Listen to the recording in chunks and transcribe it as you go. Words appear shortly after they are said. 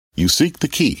You seek the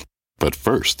key, but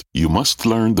first, you must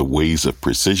learn the ways of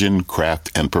precision, craft,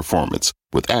 and performance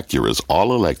with Acura's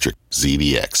all-electric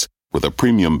ZDX. With a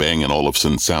premium Bang &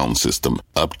 Olufsen sound system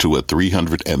up to a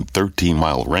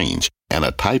 313-mile range and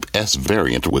a Type S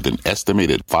variant with an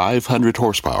estimated 500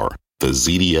 horsepower, the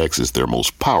ZDX is their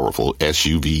most powerful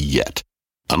SUV yet.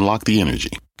 Unlock the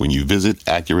energy when you visit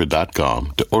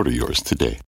Acura.com to order yours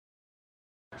today.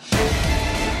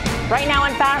 Right now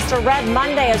in fast, a red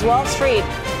Monday as Wall Street.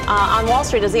 On Wall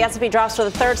Street, as the S&P drops for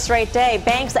the third straight day,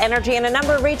 banks, energy, and a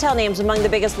number of retail names among the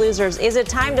biggest losers. Is it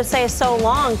time to say so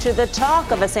long to the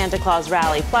talk of a Santa Claus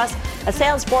rally? Plus, a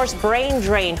Salesforce brain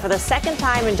drain for the second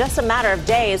time in just a matter of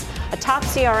days. A top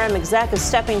CRM exec is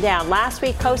stepping down. Last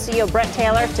week, co-CEO Bret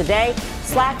Taylor. Today,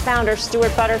 Slack founder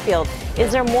Stuart Butterfield.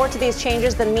 Is there more to these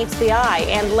changes than meets the eye?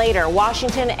 And later,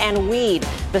 Washington and weed.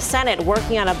 The Senate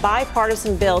working on a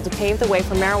bipartisan bill to pave the way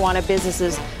for marijuana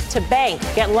businesses to bank,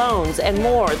 get loans, and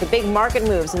more. The big market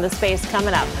moves in the space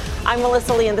coming up. I'm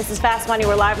Melissa Lee, and this is Fast Money.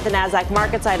 We're live at the NASDAQ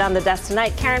market site. On the desk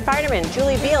tonight, Karen Finerman,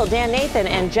 Julie Beal, Dan Nathan,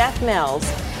 and Jeff Mills.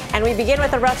 And we begin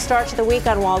with a rough start to the week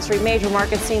on Wall Street. Major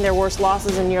markets seeing their worst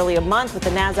losses in nearly a month, with the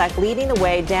NASDAQ leading the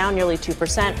way, down nearly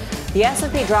 2%. The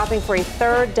S&P dropping for a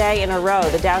third day in a row.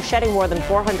 The Dow shedding more than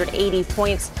 480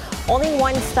 points. Only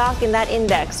one stock in that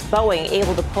index, Boeing,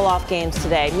 able to pull off gains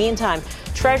today. Meantime,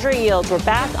 Treasury yields were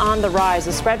back on the rise.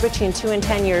 The spread between 2 and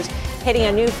 10 years hitting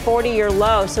a new 40-year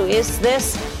low. So is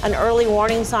this an early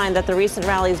warning sign that the recent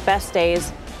rally's best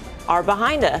days are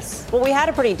behind us? Well, we had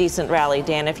a pretty decent rally,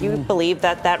 Dan. If you believe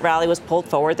that that rally was pulled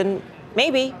forward, then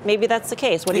maybe that's the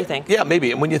case. What do you think? Yeah,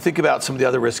 maybe. And when you think about some of the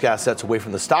other risk assets away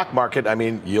from the stock market, I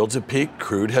mean, yields have peaked,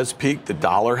 crude has peaked, the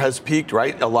dollar has peaked,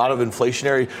 right? A lot of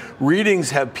inflationary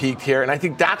readings have peaked here. And I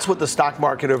think that's what the stock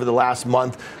market over the last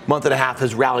month and a half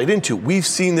has rallied into. We've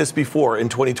seen this before in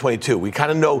 2022. We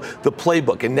kind of know the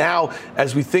playbook. And now,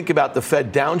 as we think about the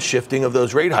Fed downshifting of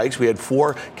those rate hikes, we had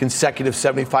 4 consecutive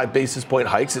 75 basis point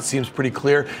hikes. It seems pretty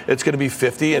clear it's going to be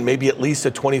 50 and maybe at least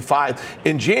a 25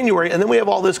 in January. And then we have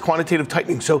all this quantitative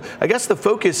tightening. So I guess the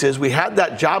focus is we had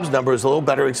that jobs number is a little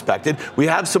better than expected. We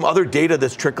have some other data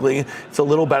that's trickling. It's a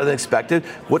little better than expected.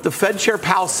 What the Fed Chair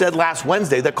Powell said last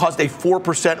Wednesday that caused a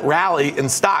 4% rally in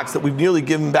stocks that we've nearly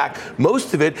given back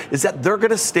most of it is that they're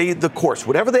going to stay the course.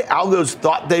 Whatever the algos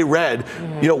thought they read,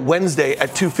 Wednesday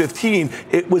at 2:15,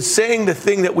 it was saying the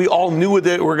thing that we all knew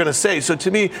that we were going to say. So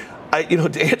to me,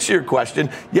 to answer your question,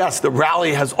 yes, the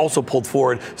rally has also pulled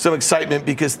forward some excitement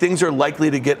because things are likely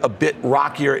to get a bit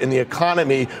rockier in the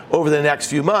economy over the next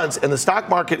few months. And the stock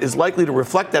market is likely to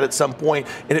reflect that at some point.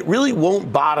 And it really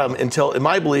won't bottom until, in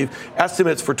my belief,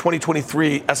 estimates for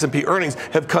 2023 S&P earnings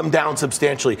have come down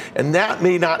substantially. And that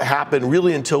may not happen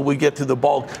really until we get to the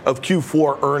bulk of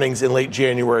Q4 earnings in late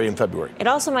January and February. It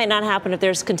also might not happen if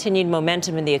there's continued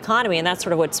momentum in the economy. And that's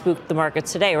sort of what spooked the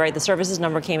markets today, right? The services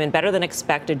number came in better than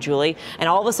expected, Julie. And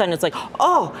all of a sudden it's like,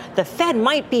 oh, the Fed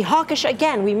might be hawkish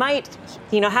again. We might,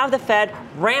 have the Fed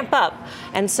ramp up.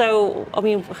 And so,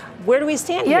 where do we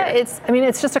stand here? Yeah,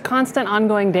 it's just a constant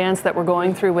ongoing dance that we're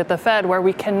going through with the Fed where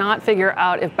we cannot figure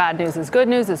out if bad news is good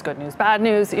news bad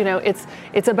news.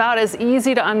 It's about as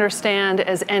easy to understand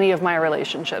as any of my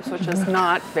relationships, which is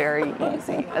not very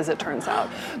easy, as it turns out.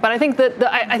 But I think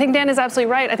I think Dan is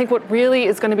absolutely right. I think what really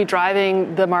is going to be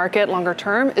driving the market longer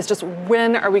term is just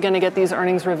when are we going to get these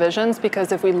earnings revisions?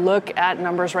 Because if we look at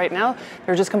numbers right now,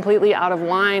 they're just completely out of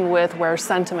line with where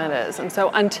sentiment is. And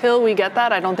so until we get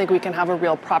that, I don't think we can have a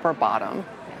real proper bottom.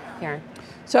 Karen.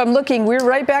 So I'm looking, we're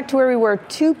right back to where we were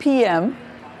 2 p.m.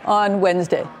 on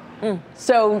Wednesday.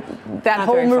 So that Not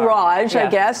whole mirage, yeah. I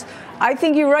guess. I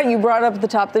think you're right. You brought up at the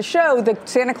top of the show, the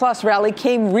Santa Claus rally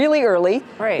came really early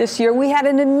this year. We had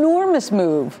an enormous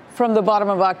move from the bottom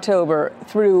of October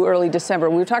through early December.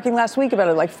 We were talking last week about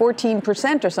it, like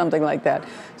 14% or something like that.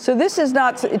 So this is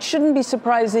not, it shouldn't be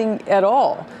surprising at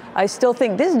all. I still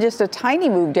think this is just a tiny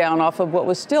move down off of what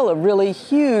was still a really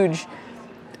huge,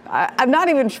 I'm not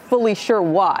even fully sure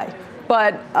why.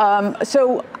 But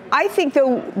so I think,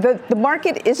 though, the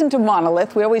market isn't a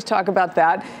monolith. We always talk about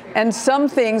that. And some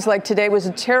things, like today was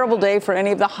a terrible day for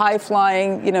any of the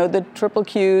high-flying, the triple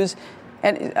Qs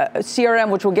and CRM,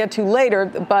 which we'll get to later.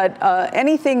 But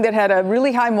anything that had a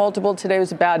really high multiple today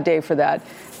was a bad day for that.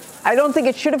 I don't think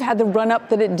it should have had the run-up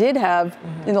that it did have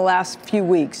in the last few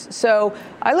weeks. So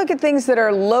I look at things that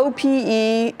are low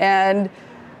PE, and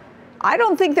I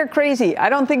don't think they're crazy. I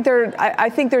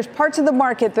think there's parts of the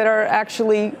market that are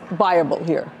actually viable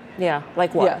here. Yeah,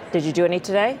 like what? Yeah. Did you do any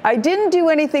today? I didn't do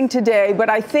anything today, but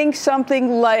I think something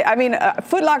like,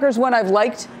 Foot Locker's one I've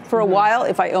liked for a while.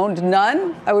 If I owned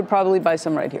none, I would probably buy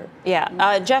some right here.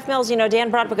 Yeah. Jeff Mills, Dan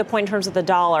brought up a good point in terms of the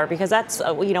dollar, because that's,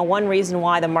 one reason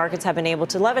why the markets have been able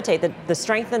to levitate. The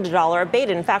strength in the dollar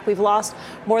abated. In fact, we've lost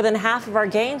more than half of our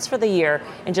gains for the year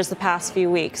in just the past few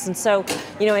weeks. And so,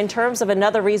 in terms of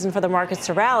another reason for the markets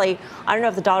to rally, I don't know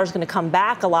if the dollar is going to come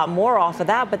back a lot more off of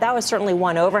that, but that was certainly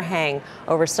one overhang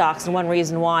over stocks and one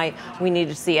reason why we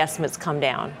needed to see estimates come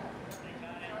down.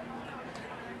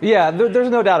 Yeah,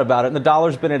 there's no doubt about it. And the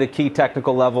dollar's been at a key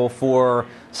technical level for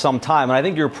some time. And I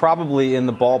think you're probably in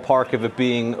the ballpark of it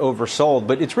being oversold.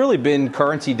 But it's really been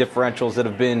currency differentials that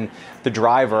have been the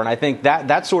driver. And I think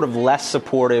that's sort of less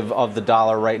supportive of the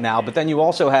dollar right now. But then you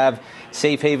also have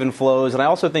safe haven flows. And I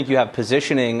also think you have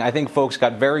positioning. I think folks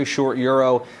got very short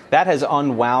euro. That has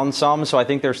unwound some. So I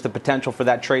think there's the potential for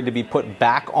that trade to be put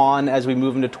back on as we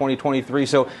move into 2023.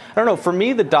 So I don't know. For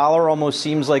me, the dollar almost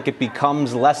seems like it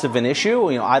becomes less of an issue.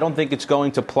 I don't think it's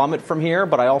going to plummet from here,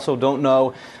 but I also don't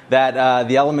know that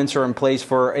the elements are in place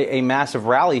for a massive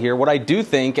rally here. What I do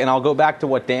think, and I'll go back to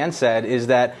what Dan said, is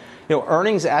that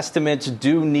earnings estimates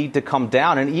do need to come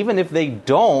down. And even if they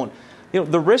don't,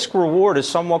 the risk reward is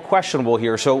somewhat questionable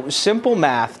here. So simple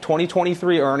math,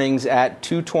 2023 earnings at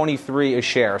 $2.23 a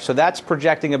share. So that's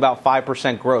projecting about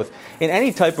 5% growth. In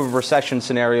any type of recession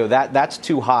scenario, that's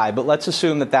too high. But let's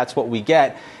assume that that's what we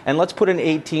get. And let's put an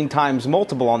 18 times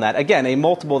multiple on that. Again, a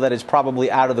multiple that is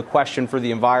probably out of the question for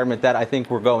the environment that I think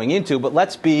we're going into. But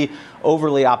let's be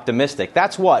overly optimistic.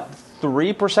 That's what,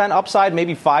 3% upside,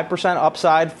 maybe 5%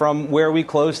 upside from where we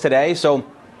close today. So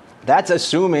that's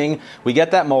assuming we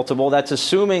get that multiple. That's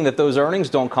assuming that those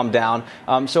earnings don't come down.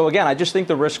 So again, I just think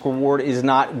the risk reward is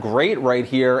not great right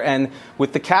here. And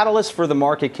with the catalyst for the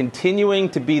market continuing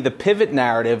to be the pivot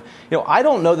narrative, I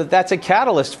don't know that that's a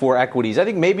catalyst for equities. I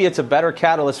think maybe it's a better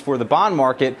catalyst for the bond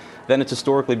market than it's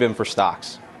historically been for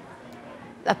stocks.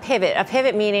 A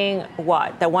pivot meaning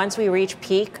what? That once we reach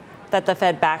peak, that the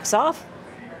Fed backs off?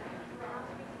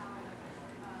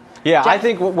 Yeah, Jeff? I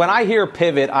think when I hear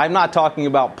pivot, I'm not talking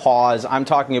about pause. I'm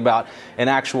talking about an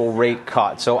actual rate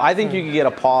cut. So I think you could get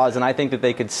a pause, and I think that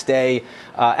they could stay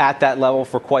at that level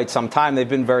for quite some time. They've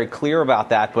been very clear about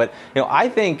that. But, I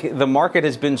think the market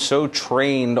has been so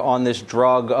trained on this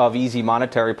drug of easy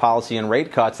monetary policy and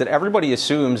rate cuts that everybody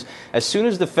assumes as soon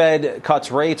as the Fed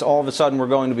cuts rates, all of a sudden we're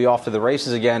going to be off to the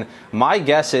races again. My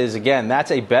guess is, again, that's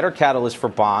a better catalyst for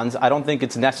bonds. I don't think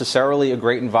it's necessarily a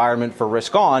great environment for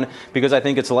risk on, because I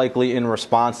think it's likely in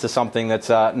response to something that's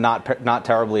not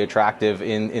terribly attractive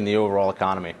in the overall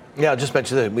economy. Yeah, I just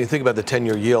mentioned that when you think about the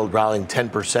 10-year yield rallying 10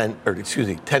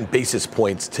 basis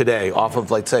points today off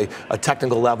of, let's say, a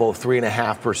technical level of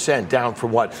 3.5%, down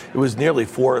from what it was nearly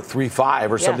 4.35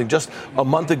 or something just a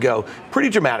month ago. Pretty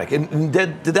dramatic. And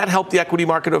did that help the equity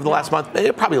market over the last month?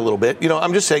 Probably a little bit.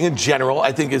 I'm just saying in general,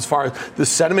 I think as far as the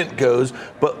sentiment goes,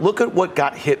 but look at what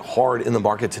got hit hard in the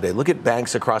market today. Look at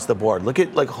banks across the board. Look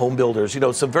at like home builders,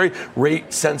 some very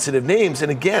rate sensitive names. And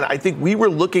again, I think we were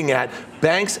looking at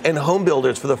banks and home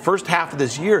builders for the first half of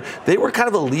this year. They were kind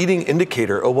of a leading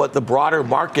indicator of what the broader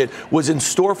market was in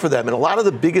store for them. And a lot of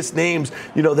the biggest names,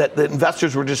 that the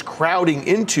investors were just crowding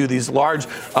into, these large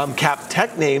cap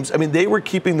tech names, I mean, they were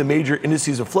keeping the major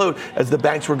indices afloat as the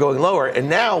banks were going lower. And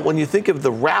now when you think of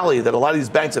the rally that a lot of these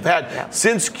banks have had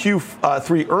since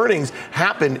Q3 earnings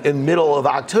happened in middle of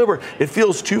October, it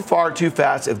feels too far, too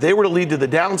fast. If they were to lead to the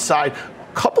downside,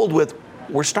 coupled with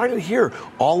we're starting to hear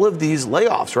all of these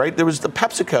layoffs, right? There was the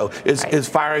PepsiCo is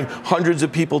firing hundreds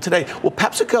of people today. Well,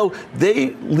 PepsiCo,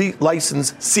 they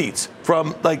license seats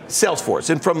from like Salesforce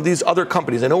and from these other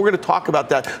companies. I know we're going to talk about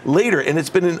that later. And it's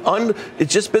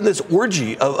just been this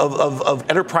orgy of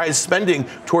enterprise spending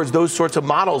towards those sorts of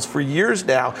models for years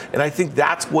now. And I think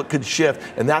that's what could shift.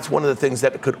 And that's one of the things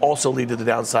that could also lead to the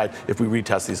downside if we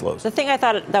retest these lows. The thing I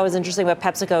thought that was interesting about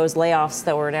PepsiCo's layoffs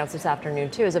that were announced this afternoon,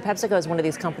 too, is that PepsiCo is one of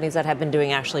these companies that have been doing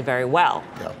actually very well,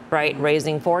 right?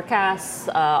 Raising forecasts,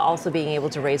 also being able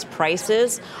to raise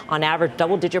prices on average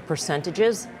double-digit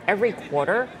percentages every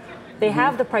quarter. They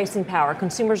have the pricing power.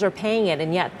 Consumers are paying it,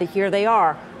 and yet here they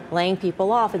are laying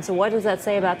people off. And so what does that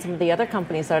say about some of the other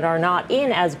companies that are not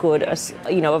in as good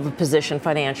of a position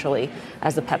financially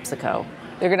as the PepsiCo?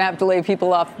 They're going to have to lay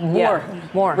people off more,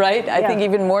 right? I think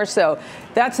even more so.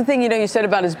 That's the thing, you said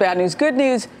about is bad news, good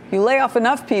news. You lay off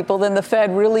enough people, then the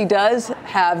Fed really does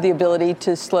have the ability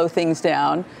to slow things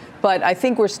down. But I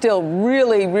think we're still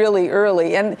really, really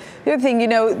early. And the other thing,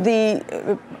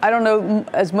 I don't know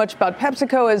as much about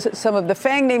PepsiCo as some of the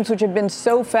FANG names, which have been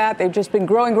so fat. They've just been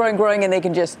growing, and they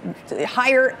can just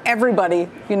hire everybody,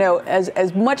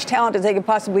 as much talent as they can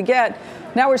possibly get.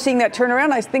 Now we're seeing that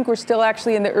turnaround. I think we're still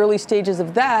actually in the early stages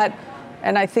of that.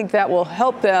 And I think that will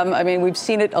help them. I mean, we've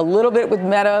seen it a little bit with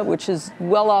Meta, which is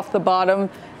well off the bottom,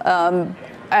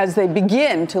 as they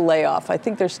begin to lay off. I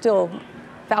think there's still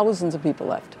thousands of people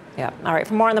left. Yeah. All right.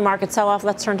 For more on the market sell-off,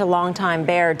 let's turn to longtime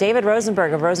bear David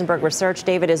Rosenberg of Rosenberg Research.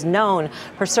 David is known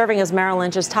for serving as Merrill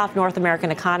Lynch's top North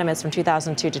American economist from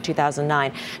 2002 to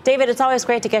 2009. David, it's always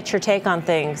great to get your take on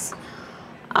things.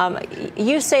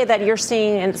 You say that you're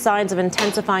seeing signs of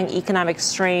intensifying economic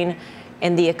strain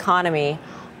in the economy.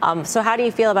 So how do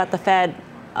you feel about the Fed,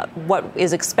 what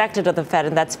is expected of the Fed,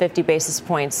 and that's 50 basis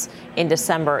points in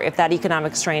December, if that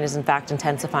economic strain is in fact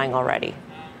intensifying already?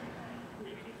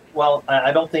 Well,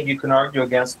 I don't think you can argue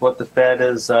against what the Fed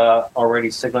is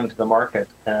already signaling to the market.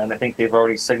 And I think they've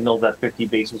already signaled that 50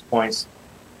 basis points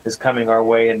is coming our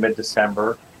way in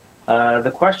mid-December.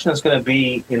 The question is going to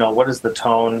be, what is the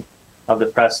tone of the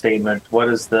press statement? What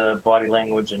is the body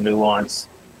language and nuance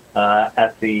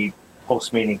at the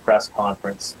post-meeting press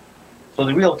conference? So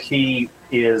the real key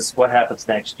is what happens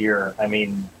next year. I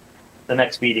mean, the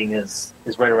next meeting is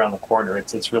right around the corner.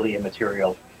 It's really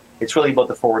immaterial. It's really about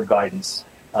the forward guidance.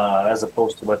 As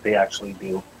opposed to what they actually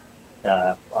do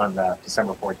on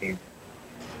December 14th.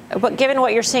 But given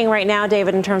what you're seeing right now,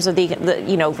 David, in terms of the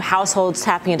households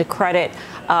tapping into credit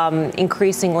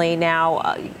increasingly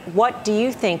now, what do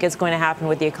you think is going to happen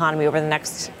with the economy over the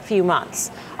next few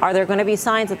months? Are there going to be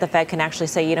signs that the Fed can actually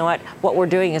say, you know what we're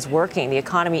doing is working? The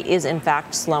economy is in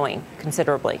fact slowing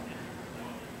considerably.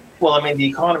 Well, I mean, the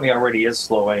economy already is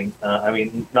slowing.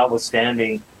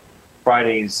 Notwithstanding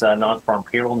Friday's non-farm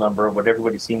payroll number, what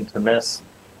everybody seemed to miss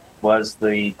was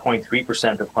the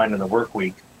 0.3% decline in the work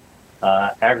week.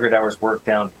 Aggregate hours worked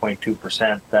down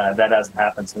 0.2%. That hasn't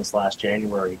happened since last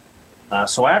January.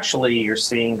 So actually, you're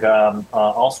seeing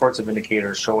all sorts of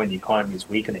indicators showing the economy is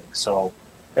weakening. So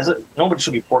nobody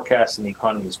should be forecasting the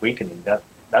economy is weakening.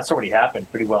 That's already happened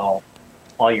pretty well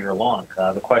all year long.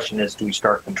 The question is, do we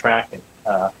start contracting?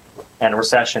 And a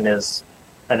recession is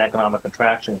an economic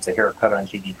contraction. It's a haircut on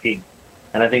GDP.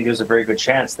 And I think there's a very good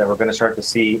chance that we're going to start to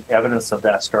see evidence of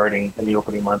that starting in the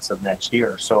opening months of next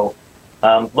year. So,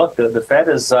 look, the Fed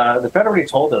already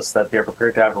told us that they're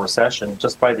prepared to have a recession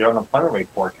just by the unemployment rate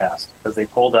forecast, because they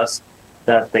told us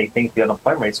that they think the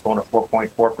unemployment rate's going to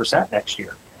 4.4% next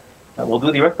year. We'll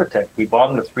do the arithmetic. We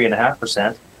bottomed at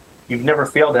 3.5%. You've never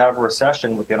failed to have a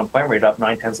recession with the unemployment rate up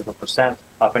 0.9%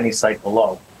 off any cycle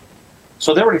low.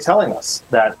 So they're already telling us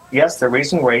that, yes, they're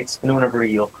raising rates in an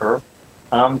inverted yield curve,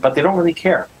 but they don't really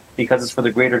care because it's for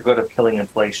the greater good of killing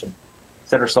inflation.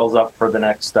 Set ourselves up for the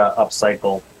next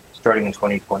upcycle starting in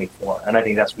 2024. And I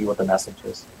think that's really what the message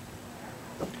is.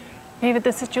 David,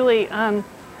 this is Julie. I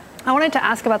wanted to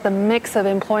ask about the mix of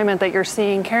employment that you're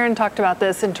seeing. Karen talked about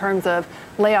this in terms of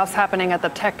layoffs happening at the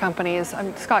tech companies.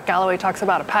 Scott Galloway talks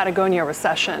about a Patagonia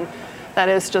recession. That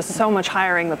is just so much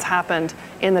hiring that's happened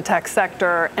in the tech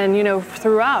sector and,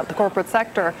 throughout the corporate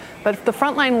sector. But the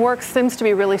frontline work seems to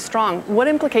be really strong. What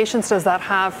implications does that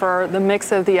have for the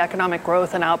mix of the economic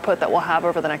growth and output that we'll have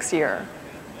over the next year?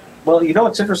 Well,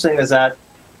 what's interesting is that,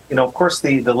 of course,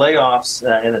 the layoffs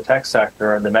in the tech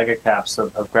sector and the mega caps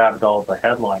have grabbed all the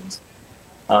headlines.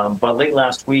 But late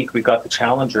last week, we got the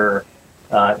Challenger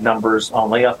numbers on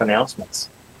layoff announcements.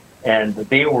 And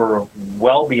they were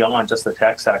well beyond just the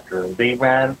tech sector. They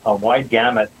ran a wide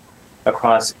gamut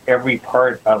across every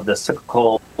part of the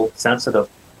cyclical sensitive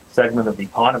segment of the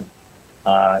economy.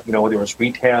 Whether it was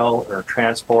retail or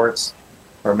transports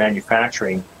or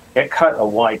manufacturing, it cut a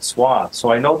wide swath.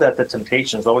 So I know that the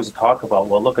temptation is always to talk about,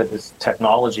 well, look at this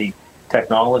technology.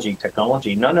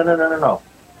 No.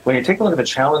 When you take a look at the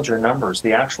Challenger numbers,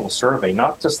 the actual survey,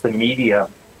 not just the media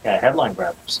headline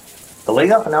grabbers, the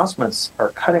layoff announcements are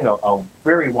cutting a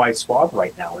very wide swath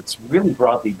right now. It's really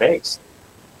broadly based.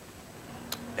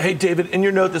 Hey, David, in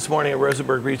your note this morning at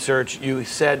Rosenberg Research, you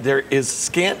said there is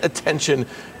scant attention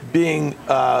being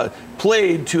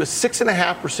played to a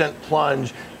 6.5%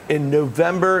 plunge in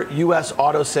November U.S.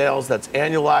 auto sales. That's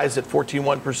annualized at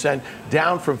 14.1%,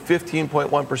 down from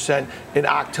 15.1% in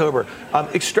October.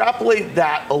 Extrapolate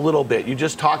that a little bit. You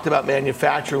just talked about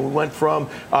manufacturing. We went from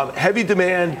heavy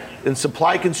demand and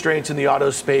supply constraints in the auto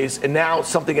space, and now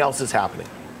something else is happening.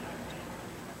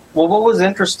 Well, what was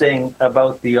interesting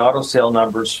about the auto sale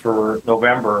numbers for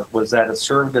November was that it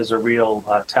served as a real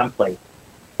template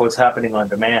for what's happening on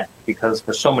demand, because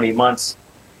for so many months,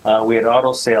 we had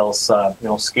auto sales,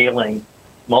 scaling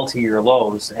multi-year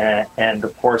lows, and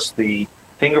of course the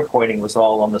finger pointing was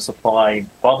all on the supply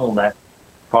bottleneck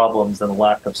problems and the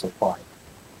lack of supply.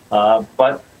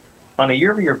 But on a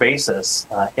year-over-year basis,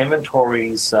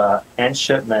 inventories and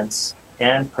shipments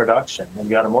and production in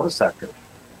the automotive sector,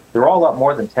 they're all up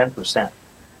more than 10%.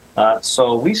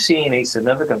 So we've seen a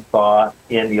significant thaw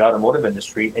in the automotive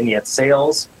industry, and yet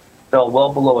sales fell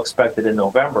well below expected in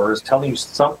November, is telling you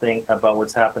something about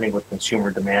what's happening with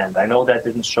consumer demand. I know that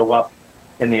didn't show up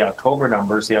in the October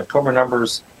numbers. The October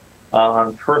numbers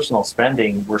on personal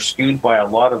spending were skewed by a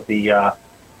lot of the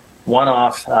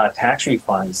one-off tax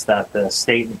refunds that the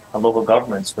state and local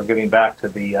governments were giving back to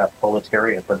the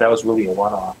proletariat, but that was really a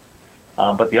one-off.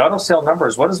 But the auto sale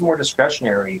numbers, what is more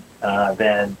discretionary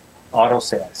than auto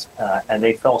sales? And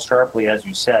they fell sharply, as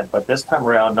you said, but this time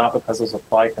around, not because of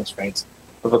supply constraints,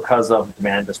 but because of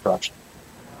demand destruction.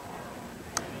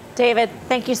 David,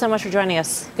 thank you so much for joining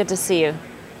us. Good to see you.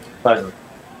 Pleasure.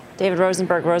 David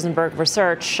Rosenberg, Rosenberg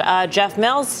Research. Jeff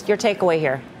Mills, your takeaway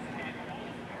here.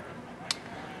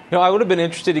 I would have been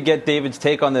interested to get David's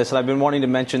take on this, and I've been wanting to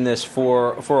mention this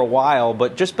for a while,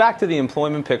 but just back to the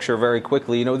employment picture very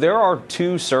quickly. There are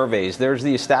two surveys. There's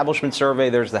the establishment survey,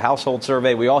 there's the household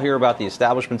survey. We all hear about the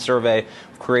establishment survey,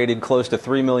 created close to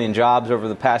 3 million jobs over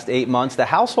the past 8 months. The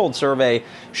household survey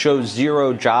shows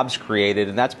 0 jobs created,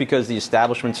 and that's because the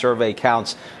establishment survey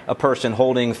counts a person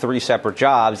holding 3 separate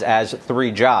jobs as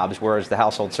 3 jobs, whereas the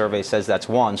household survey says that's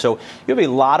 1. So you have a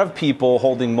lot of people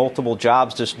holding multiple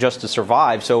jobs just to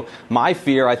survive. So my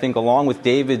fear, I think, along with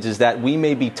David's, is that we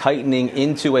may be tightening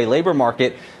into a labor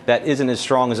market that isn't as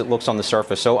strong as it looks on the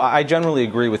surface. So I generally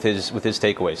agree with his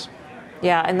takeaways.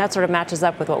 Yeah, and that sort of matches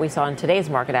up with what we saw in today's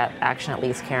market action, at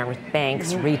least, Karen, with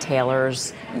banks,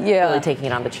 retailers really taking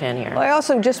it on the chin here. Well, I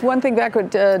also, just one thing back, what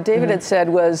David had said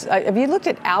was, have you looked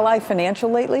at Ally Financial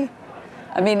lately?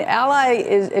 I mean, Ally,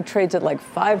 it trades at like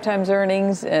 5 times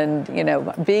earnings and,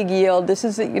 big yield. This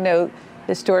is,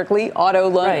 historically auto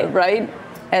loan, right?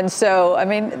 And so, I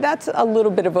mean, that's a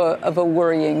little bit of a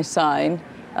worrying sign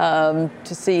to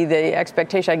see the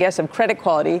expectation, I guess, of credit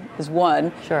quality is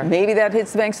one. Sure. Maybe that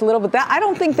hits the banks a little, but I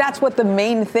don't think that's what the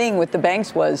main thing with the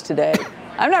banks was today.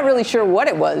 I'm not really sure what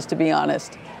it was, to be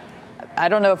honest. I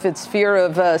don't know if it's fear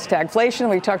of stagflation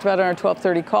we talked about on our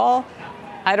 12:30 call.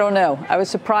 I don't know. I was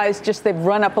surprised just they've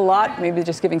run up a lot, maybe they're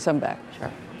just giving some back. Sure.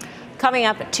 Coming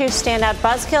up, 2 standout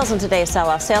buzzkills in today's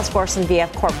sell-off. Salesforce and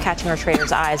VF Corp catching our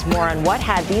traders' eyes. More on what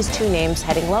had these 2 names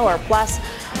heading lower. Plus,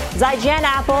 Zaijian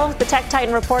Apple, the tech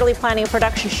titan, reportedly planning a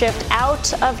production shift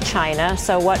out of China.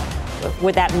 So what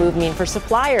would that move mean for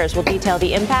suppliers? We'll detail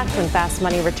the impact when Fast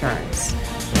Money returns.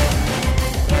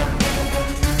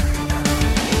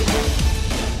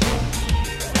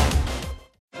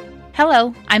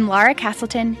 Hello, I'm Laura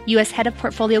Castleton, U.S. Head of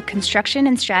Portfolio Construction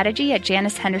and Strategy at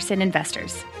Janus Henderson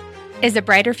Investors. Is a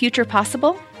brighter future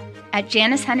possible? At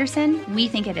Janus Henderson, we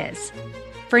think it is.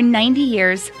 For 90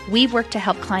 years, we've worked to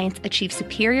help clients achieve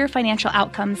superior financial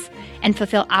outcomes and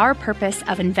fulfill our purpose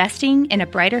of investing in a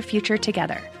brighter future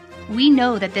together. We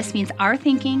know that this means our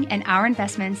thinking and our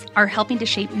investments are helping to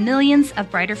shape millions of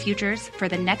brighter futures for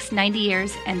the next 90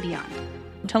 years and beyond.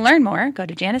 To learn more, go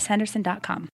to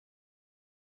janushenderson.com.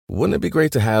 Wouldn't it be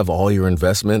great to have all your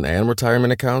investment and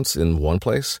retirement accounts in one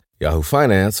place? Yahoo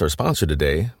Finance, our sponsor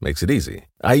today, makes it easy.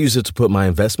 I use it to put my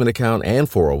investment account and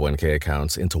 401k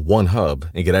accounts into one hub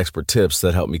and get expert tips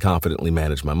that help me confidently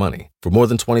manage my money. For more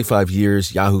than 25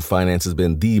 years, Yahoo Finance has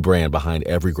been the brand behind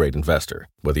every great investor.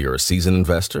 Whether you're a seasoned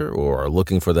investor or are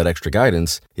looking for that extra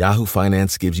guidance, Yahoo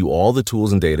Finance gives you all the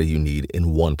tools and data you need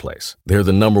in one place. They're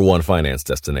the #1 finance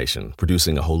destination,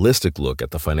 producing a holistic look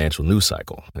at the financial news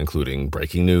cycle, including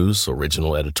breaking news,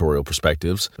 original editorial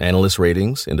perspectives, analyst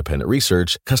ratings, independent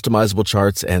research, customizable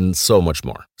charts, and so much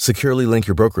more. Securely link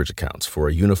your brokerage accounts for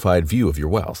a unified view of your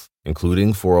wealth,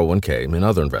 including 401k and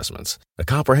other investments. A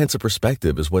comprehensive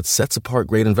perspective is what sets apart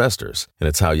great investors, and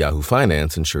it's how Yahoo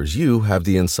Finance ensures you have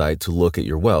the insight to look at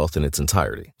your wealth in its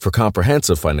entirety. For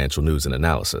comprehensive financial news and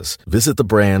analysis, visit the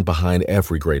brand behind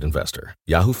every great investor,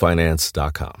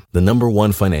 yahoofinance.com, the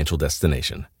 #1 financial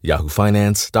destination,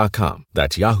 yahoofinance.com.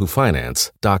 That's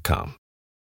yahoofinance.com.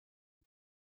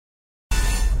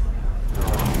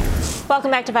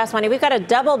 Welcome back to Fast Money. We've got a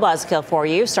double buzzkill for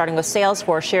you, starting with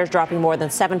Salesforce. Shares dropping more than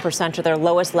 7% to their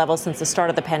lowest level since the start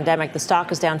of the pandemic. The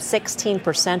stock is down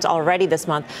 16% already this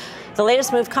month. The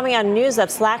latest move coming on news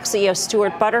that Slack CEO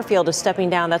Stuart Butterfield is stepping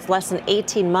down. That's less than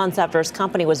 18 months after his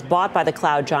company was bought by the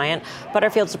cloud giant.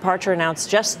 Butterfield's departure announced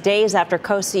just days after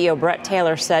co-CEO Bret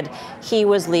Taylor said he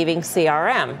was leaving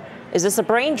CRM. Is this a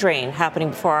brain drain happening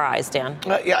before our eyes, Dan?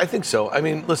 Yeah, I think so. I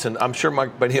mean, listen, I'm sure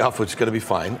Mark Benioff was going to be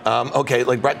fine.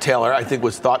 Like Brett Taylor, I think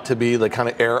was thought to be the kind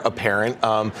of heir apparent.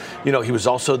 He was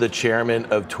also the chairman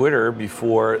of Twitter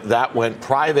before that went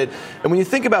private. And when you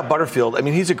think about Butterfield, I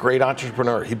mean, he's a great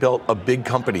entrepreneur. He built a big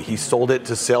company. He sold it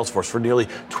to Salesforce for nearly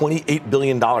 $28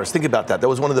 billion. Think about that. That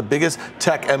was one of the biggest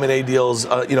tech M&A deals,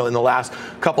 in the last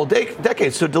couple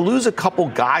decades. So to lose a couple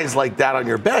guys like that on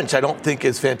your bench, I don't think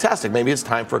is fantastic. Maybe it's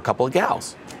time for a couple of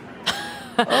gals.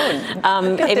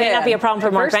 It may not be a problem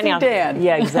for Mark Benioff. Dan.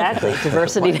 Yeah, exactly.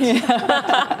 Diversity.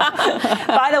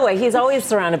 By the way, he's always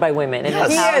surrounded by women in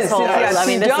his household. Yes. I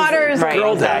mean, daughters,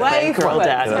 girl dad. wife, girl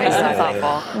dad. That's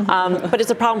awful. But it's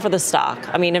a problem for the stock.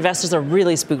 I mean, investors are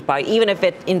really spooked by it, even if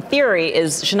it, in theory,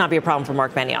 should not be a problem for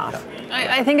Mark Benioff.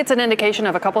 I think it's an indication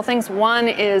of a couple things. One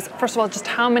is, first of all, just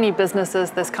how many businesses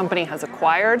this company has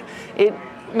acquired. It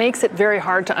makes it very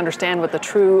hard to understand what the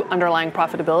true underlying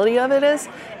profitability of it is.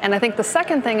 And I think the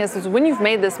second thing is when you've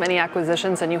made this many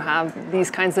acquisitions and you have these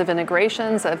kinds of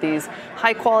integrations of these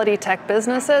high quality tech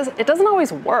businesses, it doesn't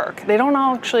always work. They don't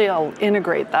actually all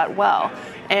integrate that well.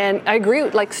 And I agree,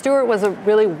 like Stuart was a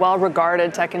really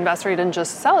well-regarded tech investor. He didn't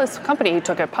just sell his company, he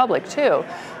took it public too.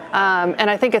 And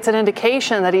I think it's an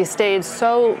indication that he stayed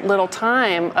so little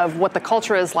time of what the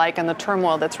culture is like and the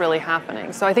turmoil that's really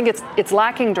happening. So I think it's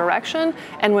lacking direction.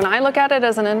 And when I look at it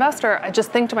as an investor, I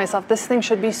just think to myself, this thing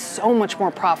should be so much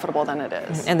more profitable than it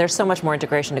is. And there's so much more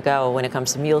integration to go when it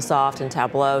comes to MuleSoft and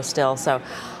Tableau still. So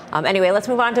anyway, let's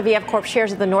move on to VF Corp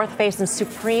shares of the North Face and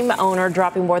Supreme owner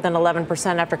dropping more than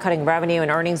 11% after cutting revenue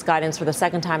and earnings guidance for the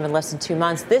second time in less than 2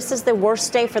 months. This is the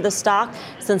worst day for the stock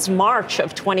since March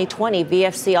of 2020.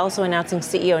 VFC also announcing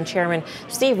CEO and chairman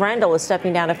Steve Rendell is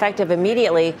stepping down effective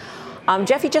immediately.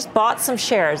 Jeff, you just bought some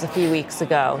shares a few weeks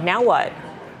ago. Now what?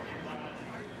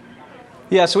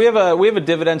 Yeah, so we have a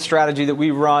dividend strategy that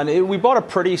we run. We bought a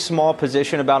pretty small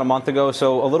position about a month ago,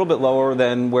 so a little bit lower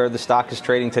than where the stock is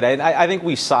trading today. And I think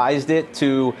we sized it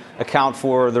to account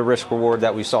for the risk reward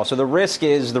that we saw. So the risk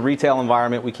is the retail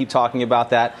environment. We keep talking about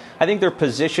that. I think their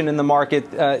position in the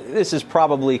market, this is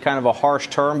probably kind of a harsh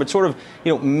term, but sort of,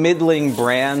 middling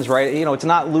brands, right? It's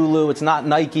not Lulu, it's not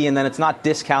Nike, and then it's not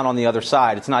discount on the other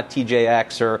side. It's not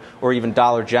TJX or even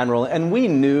Dollar General. And we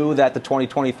knew that the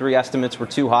 2023 estimates were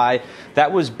too high.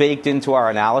 That was baked into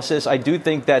our analysis. I do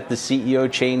think that the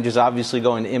CEO change is obviously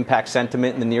going to impact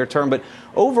sentiment in the near term, but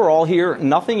overall here,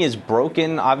 nothing is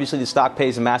broken. Obviously, the stock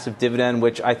pays a massive dividend,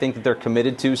 which I think that they're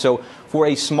committed to. So for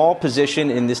a small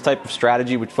position in this type of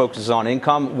strategy, which focuses on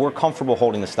income, we're comfortable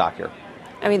holding the stock here.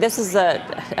 I mean, this is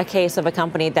a case of a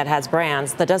company that has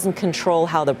brands that doesn't control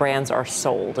how the brands are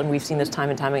sold. And we've seen this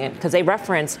time and time again because they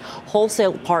reference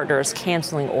wholesale partners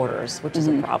canceling orders, which is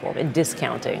a problem, and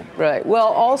discounting. Right. Well,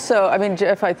 also, I mean,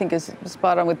 Jeff, I think is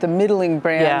spot on with the middling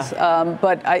brands. Yeah.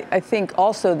 But I think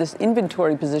also this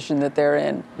inventory position that they're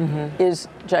in is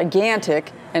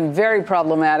gigantic and very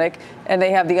problematic. And they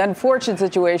have the unfortunate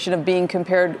situation of being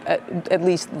compared, at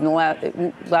least in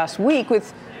the last week,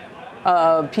 with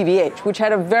PVH, which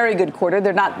had a very good quarter.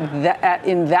 They're not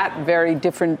in that very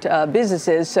different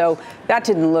businesses, so that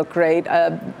didn't look great.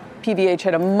 PVH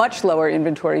had a much lower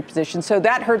inventory position, so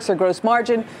that hurts their gross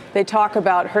margin. They talk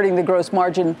about hurting the gross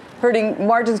margin, hurting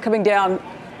margins coming down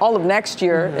all of next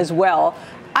year as well.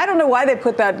 I don't know why they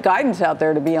put that guidance out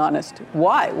there, to be honest.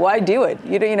 Why do it?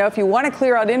 If you want to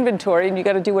clear out inventory and you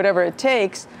got to do whatever it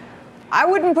takes, I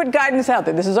wouldn't put guidance out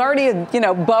there. This is already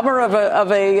a bummer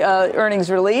of a earnings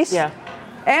release. Yeah.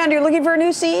 And you're looking for a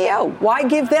new CEO. Why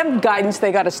give them guidance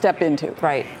they got to step into?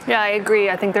 Right. Yeah, I agree.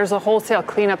 I think there's a wholesale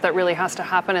cleanup that really has to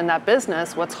happen in that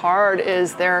business. What's hard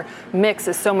is their mix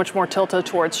is so much more tilted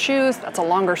towards shoes. That's a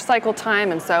longer cycle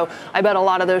time. And so I bet a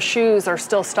lot of those shoes are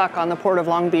still stuck on the Port of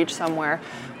Long Beach somewhere.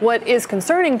 What is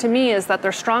concerning to me is that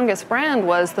their strongest brand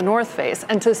was the North Face.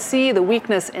 And to see the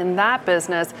weakness in that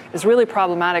business is really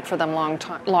problematic for them long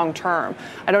term.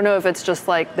 I don't know if it's just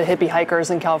like the hippie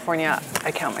hikers in California,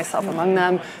 I count myself among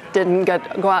them, didn't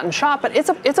go out and shop, but it's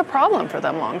a problem for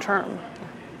them long term.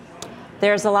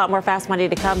 There's a lot more fast money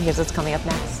to come. Here's what's coming up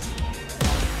next.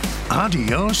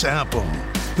 Adios, Apple.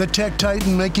 The tech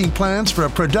titan making plans for a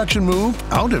production move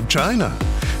out of China.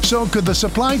 So could the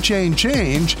supply chain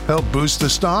change help boost the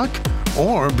stock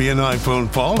or be an iPhone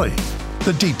folly?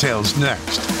 The details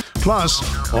next.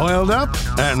 Plus, oiled up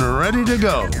and ready to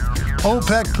go.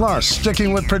 OPEC Plus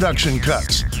sticking with production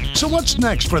cuts. So what's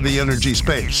next for the energy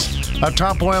space? A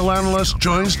top oil analyst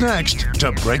joins next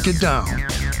to break it down.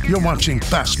 You're watching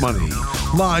Fast Money,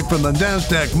 live from the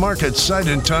NASDAQ market site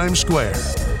in Times Square.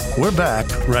 We're back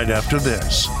right after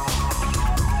this.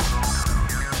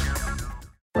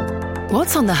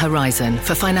 What's on the horizon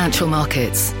for financial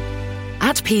markets?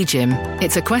 At PGIM,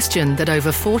 it's a question that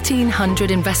over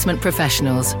 1,400 investment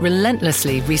professionals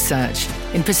relentlessly research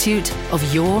in pursuit of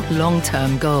your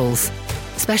long-term goals.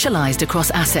 Specialized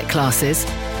across asset classes,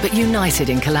 but united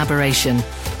in collaboration,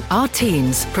 our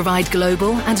teams provide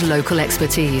global and local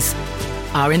expertise.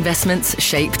 Our investments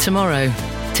shape tomorrow,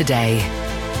 today.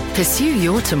 Pursue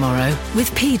your tomorrow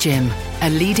with PGIM, a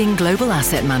leading global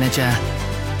asset manager.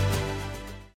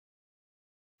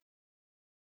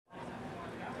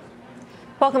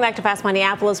 Welcome back to Fast Money.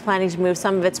 Apple is planning to move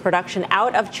some of its production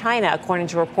out of China, according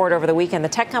to a report over the weekend. The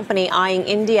tech company eyeing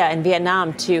India and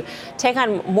Vietnam to take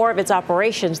on more of its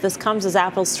operations. This comes as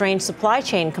Apple's strained supply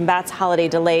chain combats holiday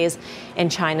delays in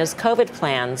China's COVID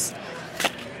plans.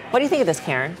 What do you think of this,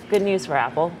 Karen? Good news for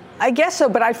Apple. I guess so,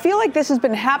 but I feel like this has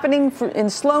been happening in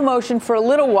slow motion for a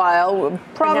little while,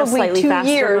 probably 2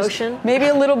 years, motion. Maybe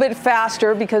a little bit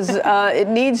faster because it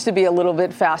needs to be a little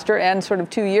bit faster, and sort of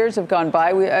 2 years have gone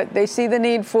by. They see the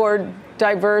need for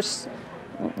diverse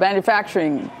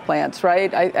manufacturing plants,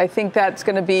 right? I think that's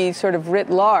going to be sort of writ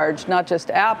large, not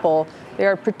just Apple. They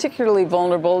are particularly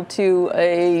vulnerable to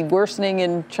a worsening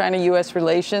in China-U.S.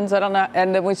 relations. I don't know,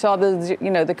 and then we saw the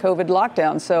COVID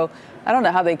lockdown. So I don't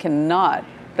know how they cannot.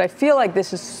 But I feel like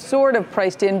this is sort of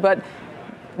priced in. But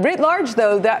writ large,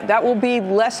 though, that will be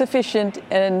less efficient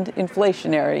and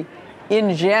inflationary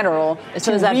in general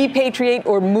to repatriate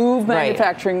or move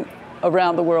manufacturing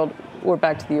around the world or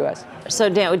back to the U.S. So,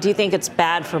 Dan, do you think it's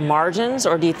bad for margins,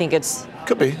 or do you think it's...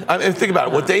 Could be. I mean, think about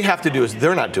it. What they have to do is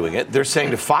they're not doing it. They're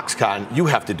saying to Foxconn, you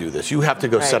have to do this. You have to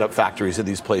go set up factories in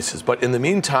these places. But in the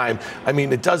meantime, I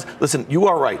mean, it does. Listen, you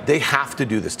are right. They have to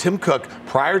do this. Tim Cook,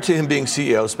 prior to him being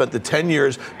CEO, spent the 10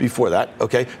 years before that,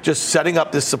 okay, just setting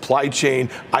up this supply chain,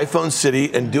 iPhone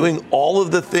City, and doing all of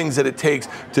the things that it takes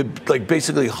to, like,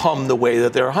 basically hum the way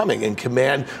that they're humming and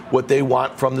command what they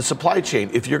want from the supply chain.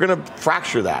 If you're going to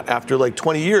fracture that after like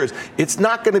 20 years, it's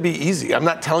not going to be easy. I'm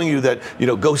not telling you that,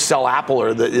 go sell Apple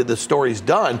or the story's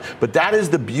done, but that is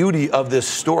the beauty of this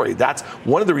story. That's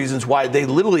one of the reasons why they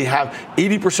literally have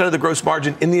 80% of the gross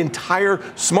margin in the entire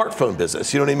smartphone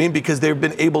business. You know what I mean? Because they've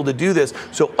been able to do this.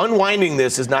 So unwinding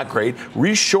this is not great.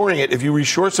 Reshoring it, if you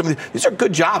reshore some of these are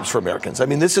good jobs for Americans. I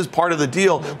mean, this is part of the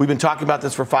deal. We've been talking about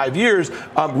this for 5 years.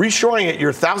 Reshoring it,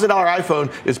 your $1,000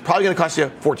 iPhone is probably going to cost you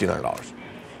 $1,400.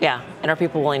 Yeah, and are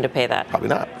people willing to pay that? Probably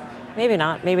not. Maybe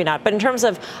not. But in terms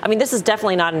of, this is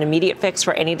definitely not an immediate fix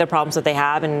for any of the problems that they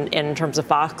have in terms of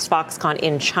Foxconn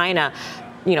in China,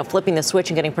 flipping the switch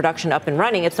and getting production up and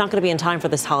running. It's not going to be in time for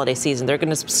this holiday season. They're going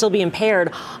to still be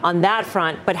impaired on that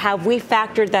front. But have we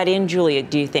factored that in, Julia,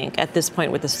 do you think, at this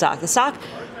point with the stock? The stock,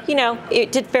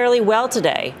 it did fairly well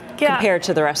today. Compared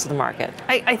to the rest of the market.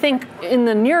 I think in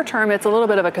the near term, it's a little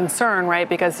bit of a concern, right?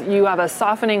 Because you have a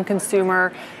softening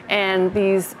consumer, and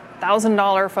these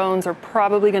 $1,000 phones are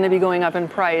probably going to be going up in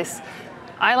price.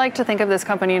 I like to think of this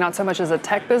company not so much as a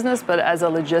tech business, but as a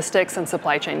logistics and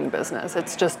supply chain business.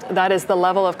 It's just that is the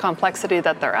level of complexity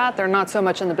that they're at. They're not so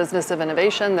much in the business of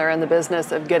innovation. They're in the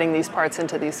business of getting these parts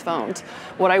into these phones.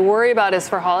 What I worry about is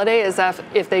for holiday is that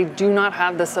if they do not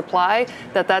have the supply,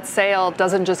 that sale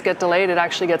doesn't just get delayed. It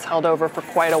actually gets held over for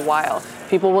quite a while.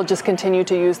 People will just continue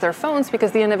to use their phones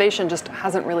because the innovation just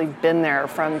hasn't really been there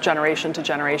from generation to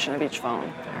generation of each phone.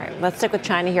 All right, let's stick with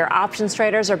China here. Options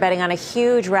traders are betting on a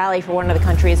huge rally for one of the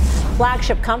country's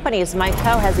flagship companies. Mike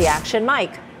Coe has the action.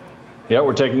 Mike. Yeah,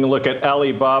 we're taking a look at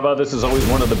Alibaba. This is always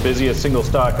one of the busiest single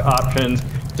stock options.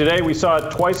 Today, we saw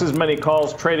twice as many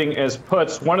calls trading as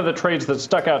puts. One of the trades that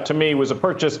stuck out to me was a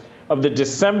purchase of the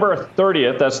December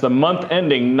 30th. That's the month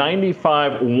ending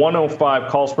 95-105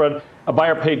 call spread. A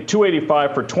buyer paid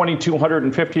 $285 for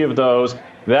 2,250 of those.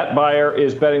 That buyer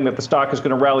is betting that the stock is going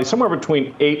to rally somewhere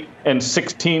between 8 and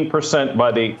 16%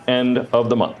 by the end of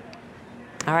the month.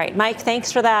 All right, Mike,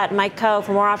 thanks for that. Mike Coe,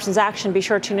 for more options action, be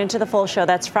sure to tune into the full show.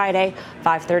 That's Friday,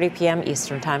 5:30 p.m.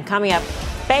 Eastern time. Coming up,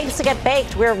 banks to get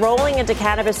baked. We're rolling into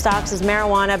cannabis stocks as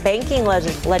marijuana banking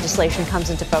legislation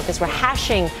comes into focus. We're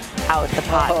hashing out the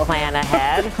pot plan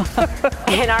ahead.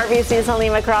 And RBC's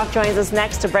Halima Croft joins us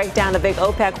next to break down the big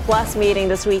OPEC Plus meeting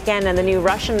this weekend and the new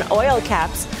Russian oil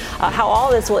caps, how all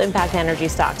this will impact energy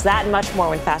stocks. That and much more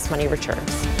when Fast Money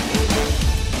returns.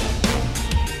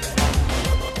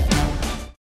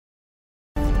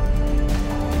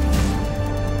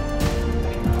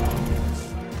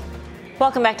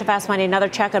 Welcome back to Fast Money. Another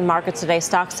check on markets today.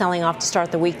 Stocks selling off to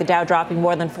start the week. The Dow dropping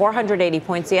more than 480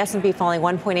 points. The S&P falling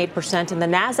 1.8%. And the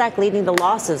Nasdaq leading the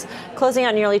losses, closing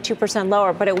out nearly 2%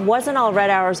 lower. But it wasn't all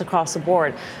red hours across the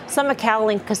board. Some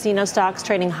Macau and casino stocks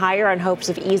trading higher on hopes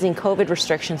of easing COVID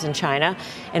restrictions in China.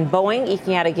 And Boeing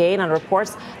eking out a gain on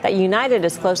reports that United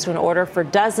is close to an order for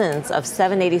dozens of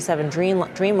 787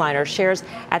 Dreamliner shares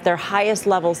at their highest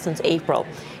levels since April.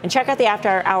 And check out the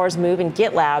after-hours move in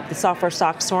GitLab. The software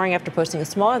stock soaring after posting a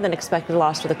smaller than expected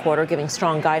loss for the quarter, giving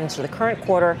strong guidance for the current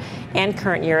quarter and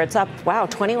current year. It's up,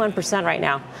 21% right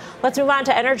now. Let's move on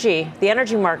to energy. The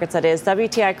energy markets, that is.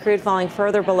 WTI crude falling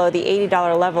further below the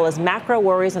 $80 level as macro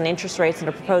worries on interest rates and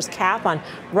a proposed cap on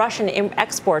Russian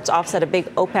exports offset a big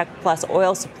OPEC plus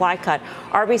oil supply cut.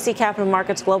 RBC Capital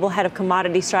Markets Global Head of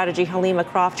Commodity Strategy, Halima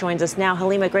Croft, joins us now.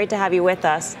 Halima, great to have you with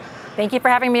us. Thank you for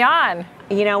having me on.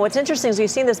 You know, what's interesting is we've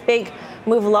seen this big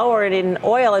move lower in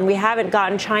oil, and we haven't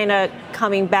gotten China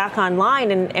coming back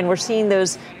online, and we're seeing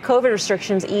those COVID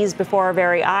restrictions ease before our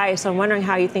very eyes. So I'm wondering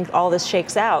how you think all this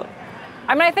shakes out.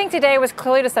 I mean, I think today was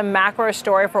clearly just a macro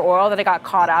story for oil that it got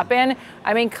caught up in.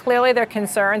 I mean, clearly there are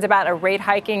concerns about a rate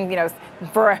hiking,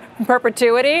 for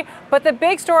perpetuity. But the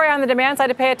big story on the demand side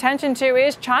to pay attention to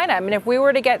is China. I mean, if we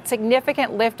were to get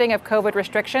significant lifting of COVID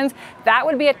restrictions, that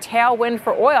would be a tailwind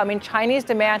for oil. I mean, Chinese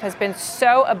demand has been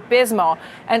so abysmal,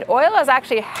 and oil has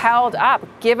actually held up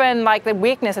given the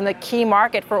weakness in the key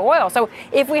market for oil. So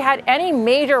if we had any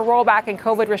major rollback in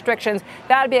COVID restrictions,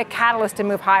 that would be a catalyst to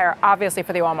move higher, obviously,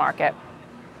 for the oil market.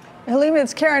 Halima,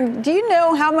 it's Karen. Do you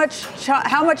know how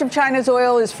much of China's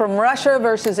oil is from Russia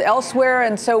versus elsewhere?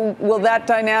 And so will that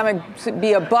dynamic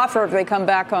be a buffer if they come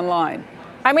back online?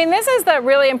 I mean, this is the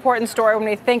really important story when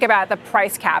we think about the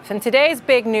price caps. And today's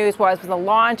big news was the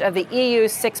launch of the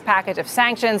EU's sixth package of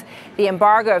sanctions, the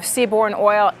embargo of seaborne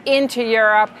oil into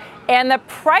Europe, and the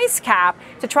price cap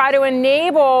to try to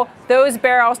enable those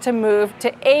barrels to move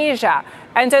to Asia.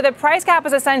 And so the price cap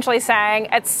is essentially saying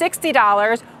at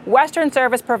 $60, Western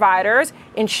service providers,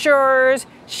 insurers,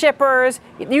 shippers,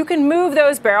 you can move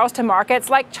those barrels to markets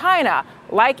like China,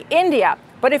 like India.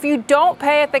 But if you don't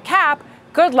pay at the cap,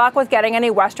 good luck with getting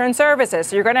any Western services.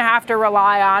 So you're going to have to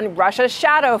rely on Russia's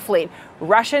shadow fleet,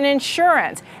 Russian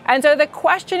insurance. And so the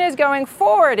question is going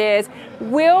forward is,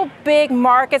 will big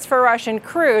markets for Russian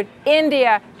crude,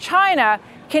 India, China,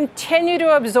 continue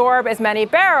to absorb as many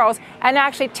barrels and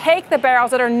actually take the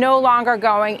barrels that are no longer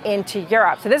going into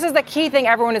Europe? So this is the key thing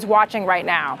everyone is watching right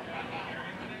now.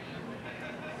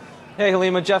 Hey,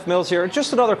 Halima, Jeff Mills here.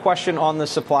 Just another question on the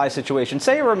supply situation.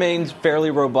 Say it remains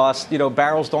fairly robust.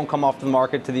 Barrels don't come off the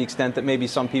market to the extent that maybe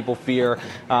some people fear.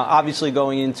 Obviously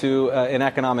going into an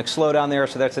economic slowdown there,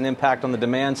 so that's an impact on the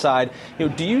demand side.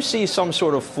 Do you see some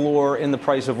sort of floor in the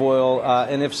price of oil?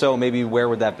 And if so, maybe where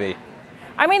would that be?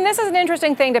 I mean, this is an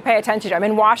interesting thing to pay attention to. I'm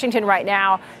in Washington right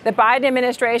now. The Biden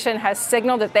administration has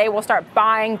signaled that they will start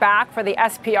buying back for the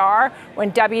SPR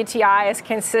when WTI is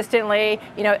consistently,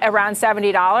 around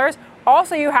 $70.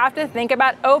 Also, you have to think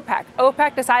about OPEC.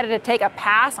 OPEC decided to take a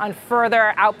pass on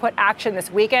further output action this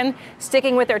weekend,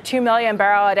 sticking with their 2 million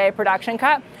barrel a day production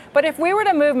cut. But if we were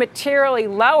to move materially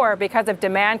lower because of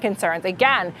demand concerns,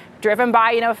 again, driven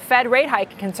by, Fed rate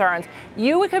hike concerns,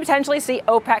 you could potentially see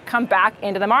OPEC come back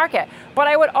into the market. But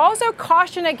I would also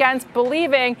caution against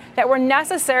believing that we're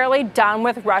necessarily done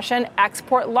with Russian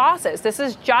export losses. This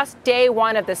is just day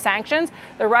one of the sanctions.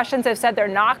 The Russians have said they're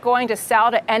not going to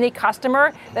sell to any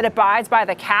customer that abides by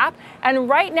the cap. And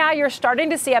right now you're starting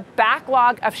to see a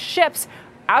backlog of ships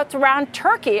out around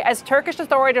Turkey, as Turkish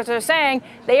authorities are saying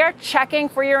they are checking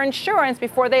for your insurance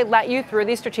before they let you through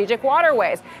these strategic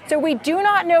waterways. So we do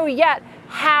not know yet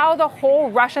how the whole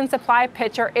Russian supply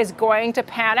picture is going to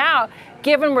pan out,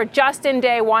 given we're just in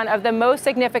day one of the most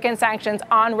significant sanctions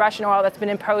on Russian oil that's been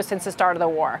imposed since the start of the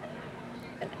war.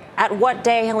 At what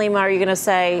day, Halima, are you going to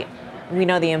say we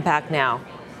know the impact now?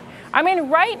 I mean,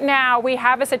 right now we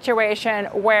have a situation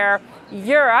where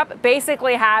Europe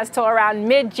basically has till around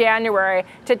mid-January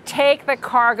to take the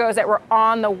cargoes that were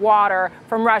on the water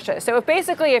from Russia. So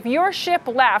if your ship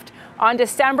left on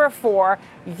December 4,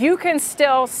 you can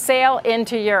still sail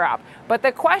into Europe. But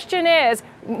the question is,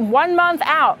 1 month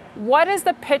out, what is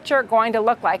the picture going to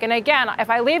look like? And again, if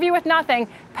I leave you with nothing,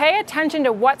 pay attention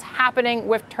to what's happening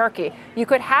with Turkey. You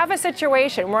could have a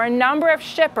situation where a number of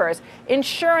shippers,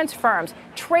 insurance firms,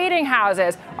 trading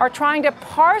houses are trying to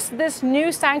parse this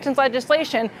new sanctions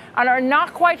legislation and are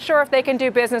not quite sure if they can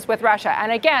do business with Russia.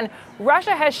 And again,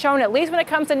 Russia has shown, at least when it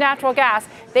comes to natural gas,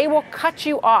 they will cut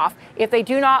you off if they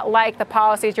do not like the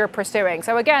policies you're pursuing.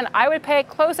 So again, I would pay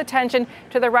close attention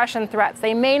to the Russian threats.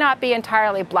 They may not be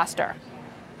entirely bluster.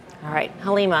 All right,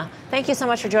 Halima, thank you so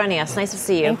much for joining us. Nice to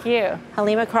see you. Thank you.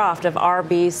 Halima Croft of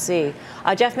RBC.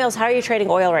 Jeff Mills, how are you trading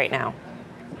oil right now?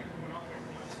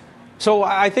 So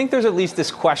I think there's at least this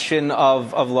question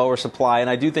of lower supply, and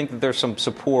I do think that there's some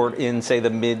support in, say, the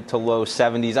mid to low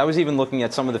 70s. I was even looking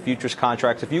at some of the futures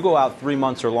contracts. If you go out 3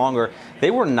 months or longer,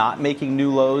 they were not making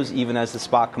new lows, even as the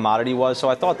spot commodity was. So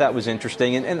I thought that was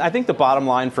interesting. And I think the bottom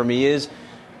line for me is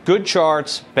good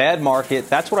charts, bad market.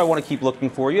 That's what I want to keep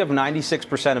looking for. You have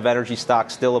 96% of energy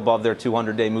stocks still above their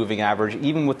 200-day moving average,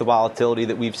 even with the volatility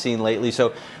that we've seen lately.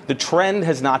 So the trend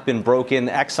has not been broken.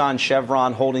 Exxon,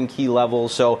 Chevron holding key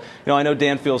levels. So, I know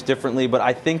Dan feels differently, but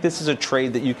I think this is a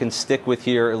trade that you can stick with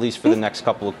here, at least for the next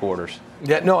couple of quarters.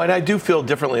 Yeah, no, and I do feel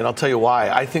differently, and I'll tell you why.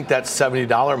 I think that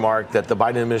 $70 mark that the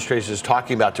Biden administration is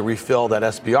talking about to refill that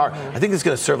SPR, I think it's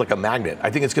going to serve like a magnet. I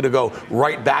think it's going to go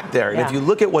right back there. And if you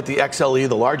look at what the XLE,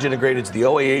 the large integrateds, the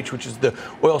OAH, which is the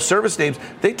oil service names,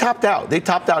 they topped out. They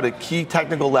topped out at key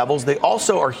technical levels. They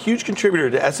also are a huge contributor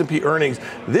to S&P earnings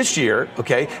this year,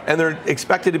 okay? And they're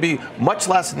expected to be much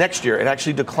less next year and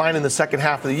actually decline in the second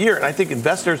half of the year. And I think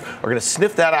investors are going to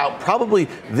sniff that out probably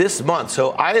this month.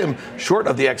 So I am short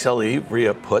of the XLE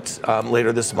via puts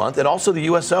later this month, and also the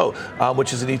USO,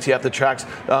 which is an ETF that tracks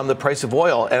the price of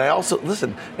oil. And I also,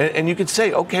 listen, and you could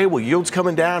say, okay, well, yields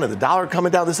coming down and the dollar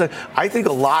coming down. I think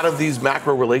a lot of these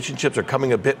macro relationships are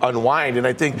coming a bit unwind. And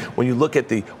I think when you look at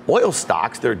the oil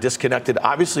stocks, they're disconnected,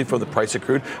 obviously, from the price of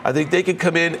crude. I think they could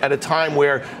come in at a time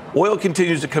where oil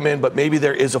continues to come in, but maybe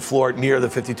there is a floor near the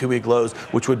 52-week lows,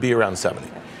 which would be around 70.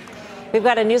 We've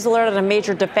got a news alert on a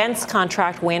major defense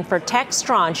contract win for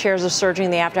Textron. Shares are surging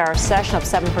in the after-hour session up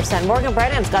 7%. Morgan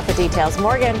Brennan's got the details.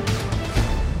 Morgan.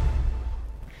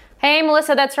 Hey,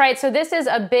 Melissa, that's right. So this is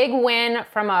a big win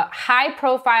from a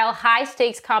high-profile,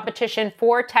 high-stakes competition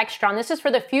for Textron. This is for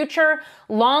the Future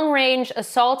Long-Range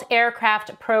Assault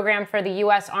Aircraft Program for the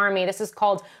U.S. Army. This is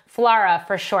called FLRAA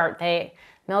for short.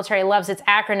 Military loves its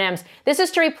acronyms. This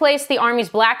is to replace the Army's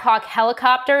Black Hawk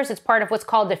helicopters. It's part of what's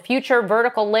called the Future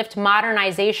Vertical Lift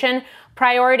Modernization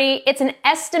Priority. It's an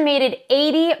estimated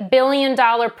 $80 billion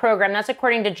program. That's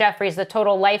according to Jefferies, the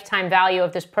total lifetime value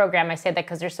of this program. I say that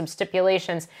because there's some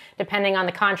stipulations depending on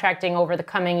the contracting over the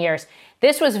coming years.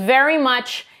 This was very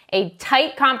much a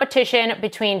tight competition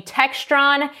between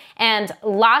Textron and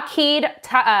Lockheed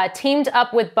teamed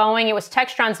up with Boeing. It was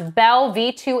Textron's Bell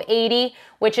V-280,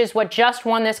 which is what just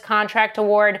won this contract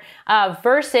award,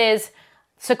 versus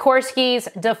Sikorsky's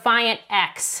Defiant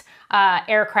X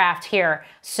aircraft here.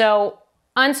 So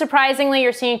unsurprisingly,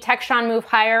 you're seeing Textron move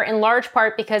higher in large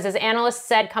part because, as analysts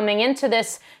said coming into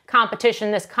this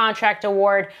competition, this contract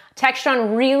award,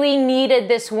 Textron really needed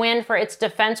this win for its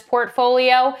defense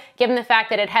portfolio, given the fact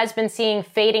that it has been seeing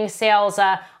fading sales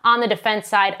on the defense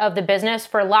side of the business.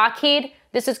 For Lockheed,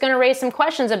 this is going to raise some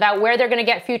questions about where they're going to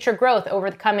get future growth over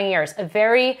the coming years. A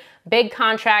very big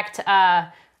contract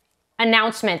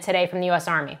announcement today from the U.S.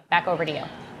 Army. Back over to you.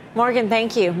 Morgan,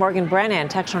 thank you. Morgan Brennan.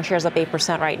 Textron shares up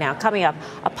 8% right now. Coming up,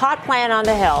 a pot plan on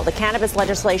the Hill. The cannabis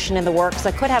legislation in the works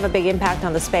that could have a big impact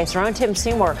on the space. Our own Tim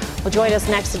Seymour will join us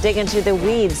next to dig into the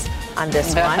weeds on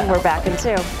this one. We're back in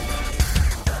 2.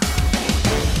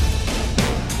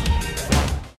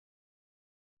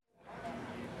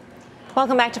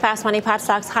 Welcome back to Fast Money. Pot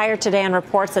stocks higher today on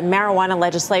reports that marijuana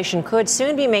legislation could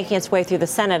soon be making its way through the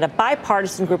Senate. A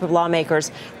bipartisan group of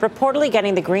lawmakers reportedly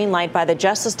getting the green light by the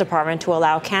Justice Department to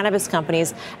allow cannabis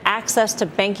companies access to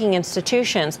banking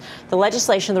institutions. The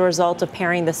legislation, the result of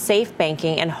pairing the Safe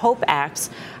Banking and HOPE Acts.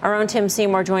 Our own Tim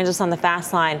Seymour joins us on the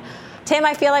Fast Line. Tim,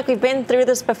 I feel like we've been through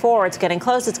this before. It's getting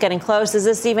close. It's getting close. Is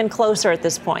this even closer at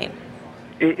this point?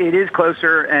 It is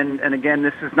closer. And again,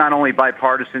 this is not only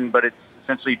bipartisan, but it's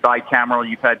essentially bicameral.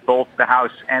 You've had both the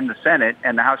House and the Senate,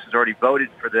 and the House has already voted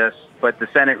for this, but the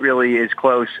Senate really is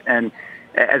close. And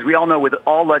as we all know, with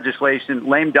all legislation,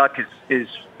 lame duck is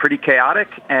pretty chaotic.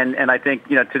 And I think,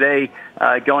 today,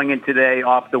 going in today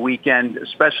off the weekend,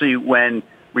 especially when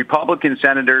Republican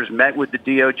senators met with the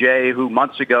DOJ, who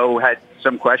months ago had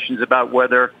some questions about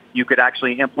whether you could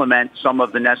actually implement some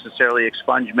of the necessarily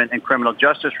expungement and criminal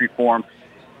justice reform.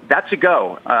 That's a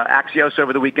go. Axios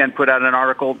over the weekend put out an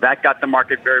article that got the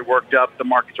market very worked up. The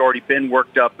market's already been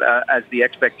worked up as the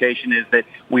expectation is that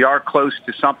we are close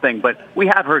to something. But we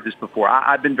have heard this before.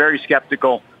 I've been very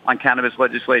skeptical on cannabis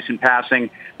legislation passing.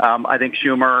 I think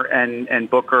Schumer and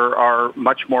Booker are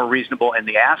much more reasonable in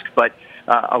the ask, but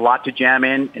a lot to jam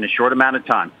in a short amount of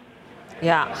time.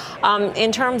 Yeah.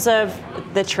 In terms of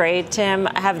the trade, Tim,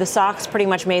 have the stocks pretty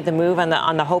much made the move on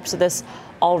the hopes of this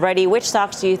already? Which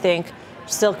stocks do you think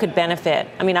still could benefit?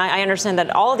 I mean, I understand that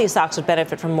all of these stocks would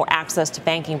benefit from more access to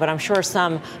banking, but I'm sure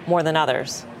some more than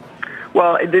others.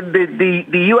 Well, the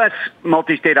U.S.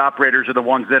 multi-state operators are the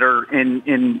ones that are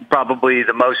in probably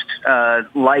the most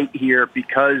light here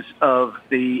because of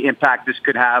the impact this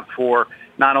could have for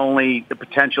not only the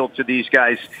potential to these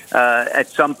guys at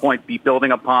some point be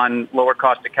building upon lower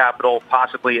cost of capital,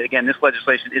 possibly. Again, this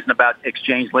legislation isn't about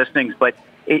exchange listings, but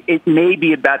it may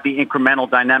be about the incremental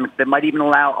dynamics that might even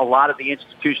allow a lot of the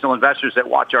institutional investors that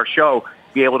watch our show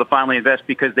be able to finally invest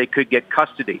because they could get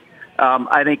custody.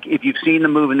 I think if you've seen the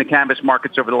move in the cannabis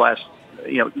markets over the last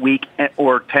week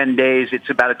or 10 days, it's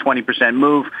about a 20%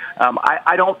 move.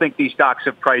 I don't think these stocks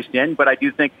have priced in, but I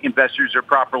do think investors are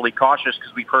properly cautious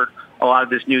because we've heard a lot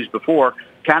of this news before.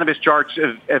 Cannabis charts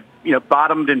have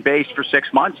bottomed and based for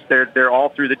 6 months. They're all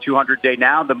through the 200-day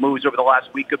now. The moves over the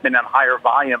last week have been on higher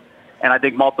volume. And I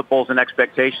think multiples and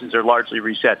expectations are largely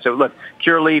reset. So look,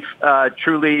 Cureleaf,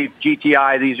 Trulieve,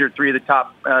 GTI, these are three of the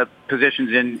top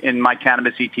positions in my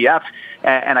cannabis ETF.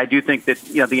 And I do think that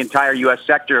the entire U.S.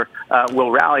 sector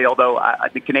will rally, although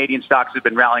the Canadian stocks have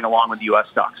been rallying along with the U.S.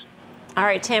 stocks. All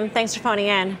right, Tim, thanks for phoning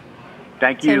in.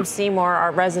 Thank you. Tim Seymour,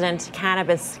 our resident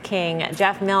cannabis king.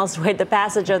 Jeff Mills, with the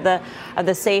passage of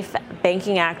the Safe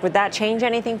Banking Act, would that change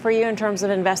anything for you in terms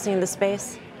of investing in the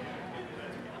space?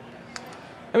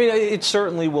 I mean, it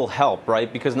certainly will help,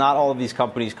 right? Because not all of these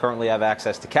companies currently have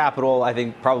access to capital. I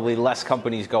think probably less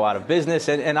companies go out of business.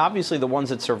 And obviously the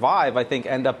ones that survive, I think,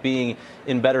 end up being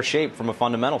in better shape from a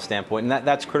fundamental standpoint. And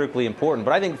that's critically important.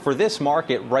 But I think for this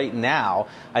market right now,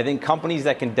 I think companies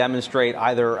that can demonstrate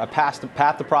either a path to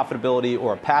profitability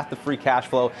or a path to free cash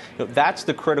flow, that's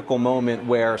the critical moment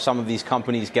where some of these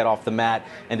companies get off the mat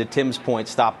and, to Tim's point,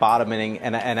 stop bottoming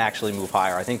and actually move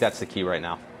higher. I think that's the key right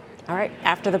now. All right,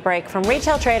 after the break, from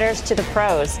retail traders to the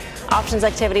pros, options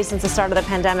activity since the start of the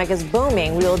pandemic is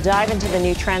booming. We will dive into the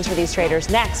new trends for these traders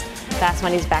next. Fast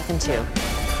Money's back in 2.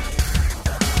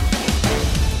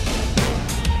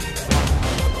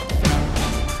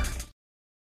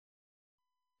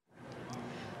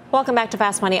 Welcome back to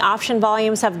Fast Money. Option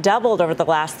volumes have doubled over the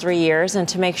last 3 years, and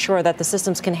to make sure that the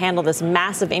systems can handle this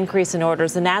massive increase in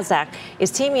orders, the Nasdaq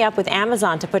is teaming up with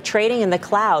Amazon to put trading in the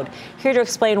cloud. Here to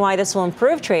explain why this will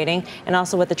improve trading and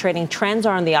also what the trading trends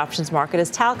are in the options market is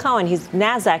Tal Cohen. He's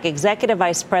Nasdaq Executive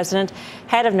Vice President,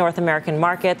 Head of North American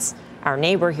Markets. Our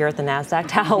neighbor here at the Nasdaq.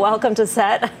 Tal, welcome to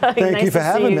set. Thank you for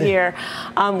having me here.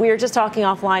 We were just talking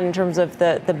offline in terms of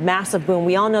the massive boom.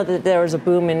 We all know that there was a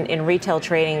boom in retail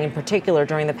trading in particular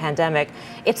during the pandemic.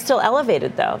 It's still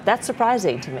elevated, though. That's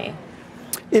surprising to me.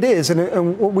 It is,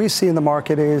 and what we see in the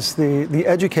market is the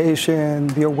education,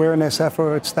 the awareness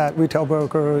efforts that retail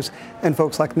brokers and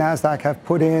folks like NASDAQ have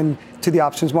put in to the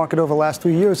options market over the last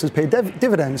 3 years has paid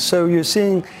dividends. So you're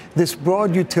seeing this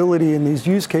broad utility in these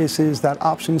use cases that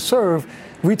options serve.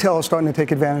 Retail is starting to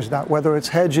take advantage of that, whether it's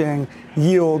hedging,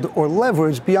 yield, or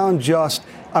leverage beyond just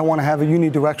I want to have a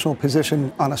unidirectional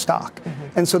position on a stock.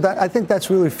 Mm-hmm. And so I think that's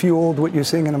really fueled what you're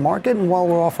seeing in the market. And while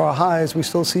we're off our highs, we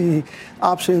still see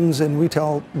options and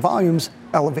retail volumes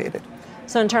elevated.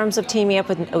 So in terms of teaming up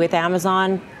with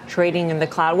Amazon, trading in the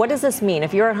cloud, what does this mean?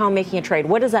 If you're at home making a trade,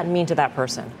 what does that mean to that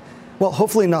person? Well,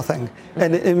 hopefully nothing.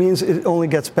 And it means it only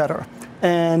gets better.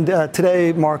 And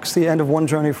today marks the end of one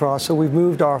journey for us. So we've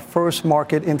moved our first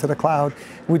market into the cloud.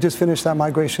 We just finished that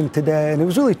migration today. And it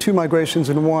was really two migrations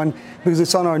in one because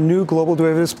it's on our new global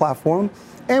derivatives platform.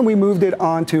 And we moved it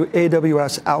onto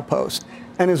AWS Outpost.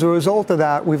 And as a result of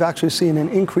that, we've actually seen an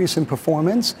increase in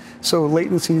performance. So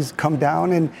latencies come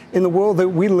down. And in the world that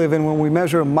we live in, when we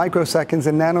measure microseconds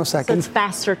and nanoseconds. So it's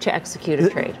faster to execute a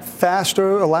trade.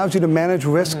 Faster, allows you to manage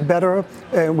risk better.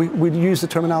 We use the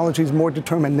terminology is more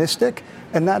deterministic.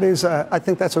 And that is, I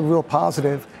think that's a real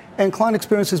positive. And client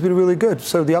experience has been really good.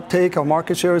 So the uptake, our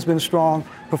market share has been strong.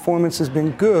 Performance has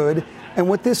been good. And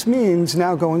what this means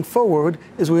now going forward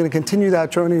is we're going to continue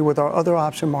that journey with our other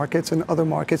option markets and other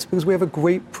markets because we have a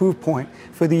great proof point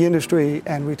for the industry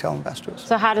and retail investors.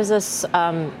 So how does this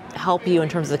help you in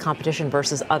terms of the competition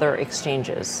versus other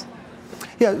exchanges?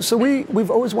 Yeah, so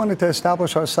we've always wanted to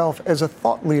establish ourselves as a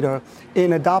thought leader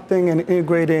in adopting and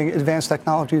integrating advanced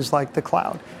technologies like the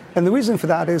cloud. And the reason for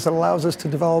that is it allows us to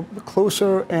develop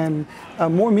closer and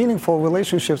more meaningful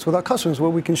relationships with our customers where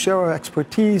we can share our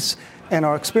expertise and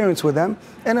our experience with them.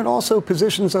 And it also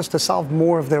positions us to solve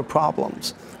more of their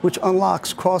problems, which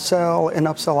unlocks cross-sell and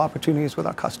upsell opportunities with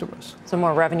our customers. So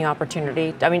more revenue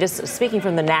opportunity. I mean, just speaking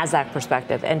from the NASDAQ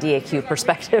perspective, NDAQ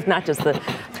perspective, not just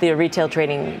the retail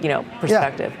trading, perspective.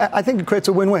 perspective? I think it creates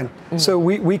a win-win. Mm-hmm. So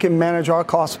we can manage our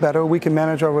costs better, we can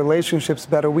manage our relationships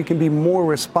better, we can be more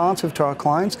responsive to our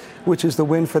clients, which is the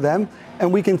win for them.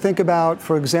 And we can think about,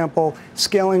 for example,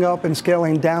 scaling up and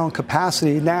scaling down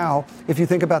capacity now. If you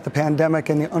think about the pandemic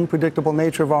and the unpredictable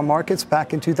nature of our markets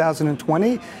back in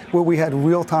 2020, where we had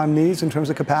real-time needs in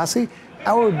terms of capacity,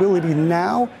 our ability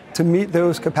now to meet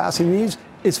those capacity needs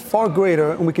is far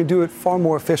greater, and we can do it far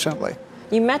more efficiently.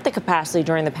 You met the capacity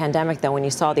during the pandemic, though, when you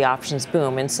saw the options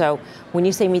boom. And so when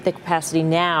you say meet the capacity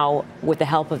now with the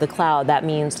help of the cloud, that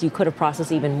means you could have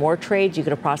processed even more trades, you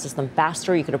could have processed them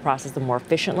faster, you could have processed them more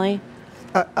efficiently?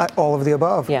 All of the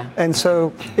above. Yeah. And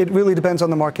so it really depends on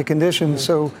the market conditions.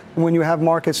 So when you have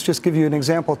markets, just give you an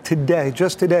example,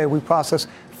 just today, we processed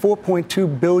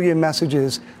 4.2 billion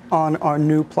messages on our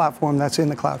new platform that's in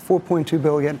the cloud, 4.2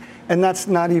 billion. And that's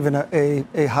not even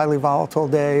a highly volatile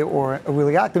day or a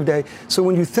really active day. So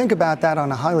when you think about that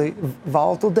on a highly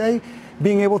volatile day,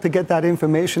 being able to get that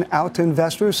information out to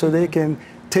investors so they can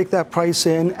take that price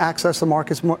in, access the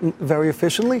markets very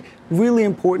efficiently, really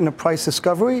important to price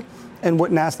discovery and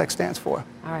what NASDAQ stands for.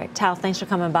 All right, Tal, thanks for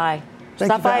coming by.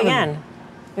 Stop by again.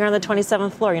 You're on the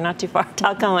 27th floor. You're not too far.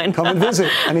 Tal Cohen. Come and visit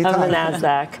anytime. Of the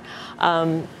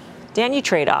NASDAQ. Dan, you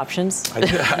trade options.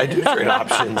 I do trade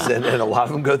options, and a lot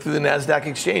of them go through the NASDAQ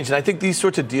exchange. And I think these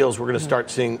sorts of deals, we're going to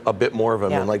start seeing a bit more of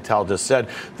them. Yeah. And like Tal just said,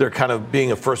 they're kind of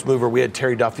being a first mover. We had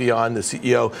Terry Duffy on, the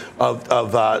CEO of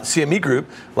CME Group,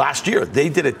 last year. They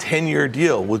did a 10-year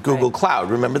deal with Google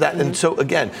Cloud. Remember that? Mm-hmm. And so,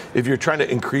 again, if you're trying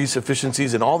to increase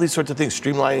efficiencies and all these sorts of things,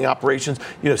 streamlining operations,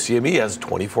 CME has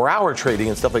 24-hour trading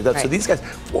and stuff like that. Right. So these guys,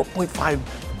 4.5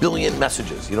 billion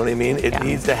messages. You know what I mean? It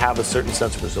needs to have a certain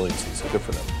sense of resiliency. So good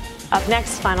for them. Up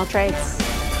next, final trades.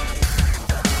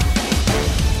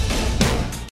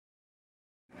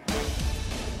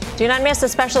 Do not miss a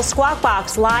special Squawk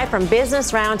Box live from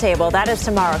Business Roundtable. That is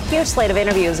tomorrow. Huge slate of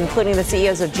interviews, including the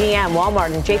CEOs of GM,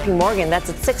 Walmart, and JP Morgan. That's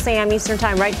at 6 a.m. Eastern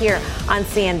Time right here on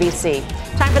CNBC.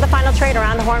 Time for the final trade.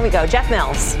 Around the horn we go. Jeff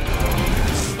Mills.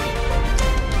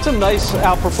 Some nice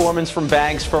outperformance from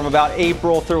banks from about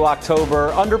April through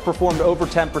October. Underperformed over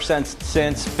 10%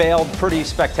 since. Failed pretty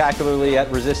spectacularly at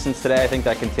resistance today. I think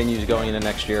that continues going into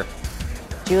next year.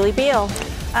 Julie Beal.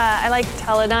 I like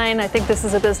Teledyne. I think this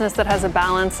is a business that has a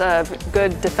balance of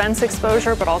good defense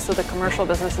exposure, but also the commercial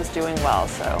business is doing well.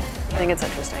 So I think it's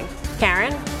interesting.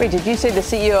 Karen? Wait, did you say the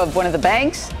CEO of one of the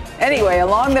banks? Anyway,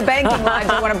 along the banking lines,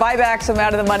 I want to buy back some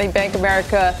out of the money Bank of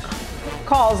America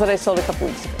calls that I sold a couple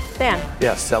weeks ago. Dan?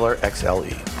 Yeah, Seller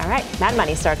XLE. All right, Mad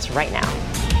Money starts right now.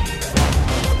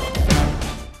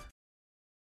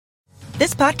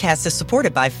 This podcast is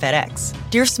supported by FedEx.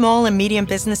 Dear small and medium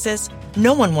businesses,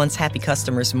 no one wants happy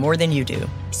customers more than you do.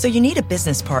 So you need a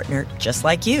business partner just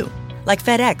like you. Like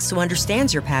FedEx, who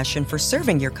understands your passion for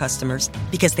serving your customers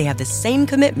because they have the same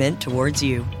commitment towards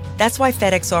you. That's why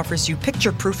FedEx offers you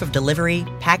picture proof of delivery,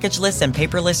 packageless and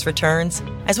paperless returns,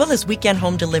 as well as weekend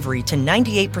home delivery to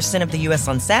 98% of the U.S.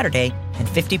 on Saturday and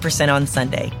 50% on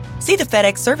Sunday. See the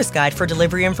FedEx service guide for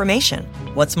delivery information.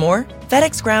 What's more,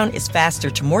 FedEx Ground is faster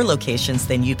to more locations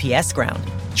than UPS Ground.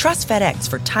 Trust FedEx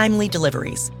for timely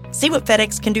deliveries. See what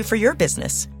FedEx can do for your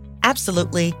business.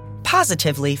 Absolutely,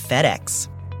 positively FedEx.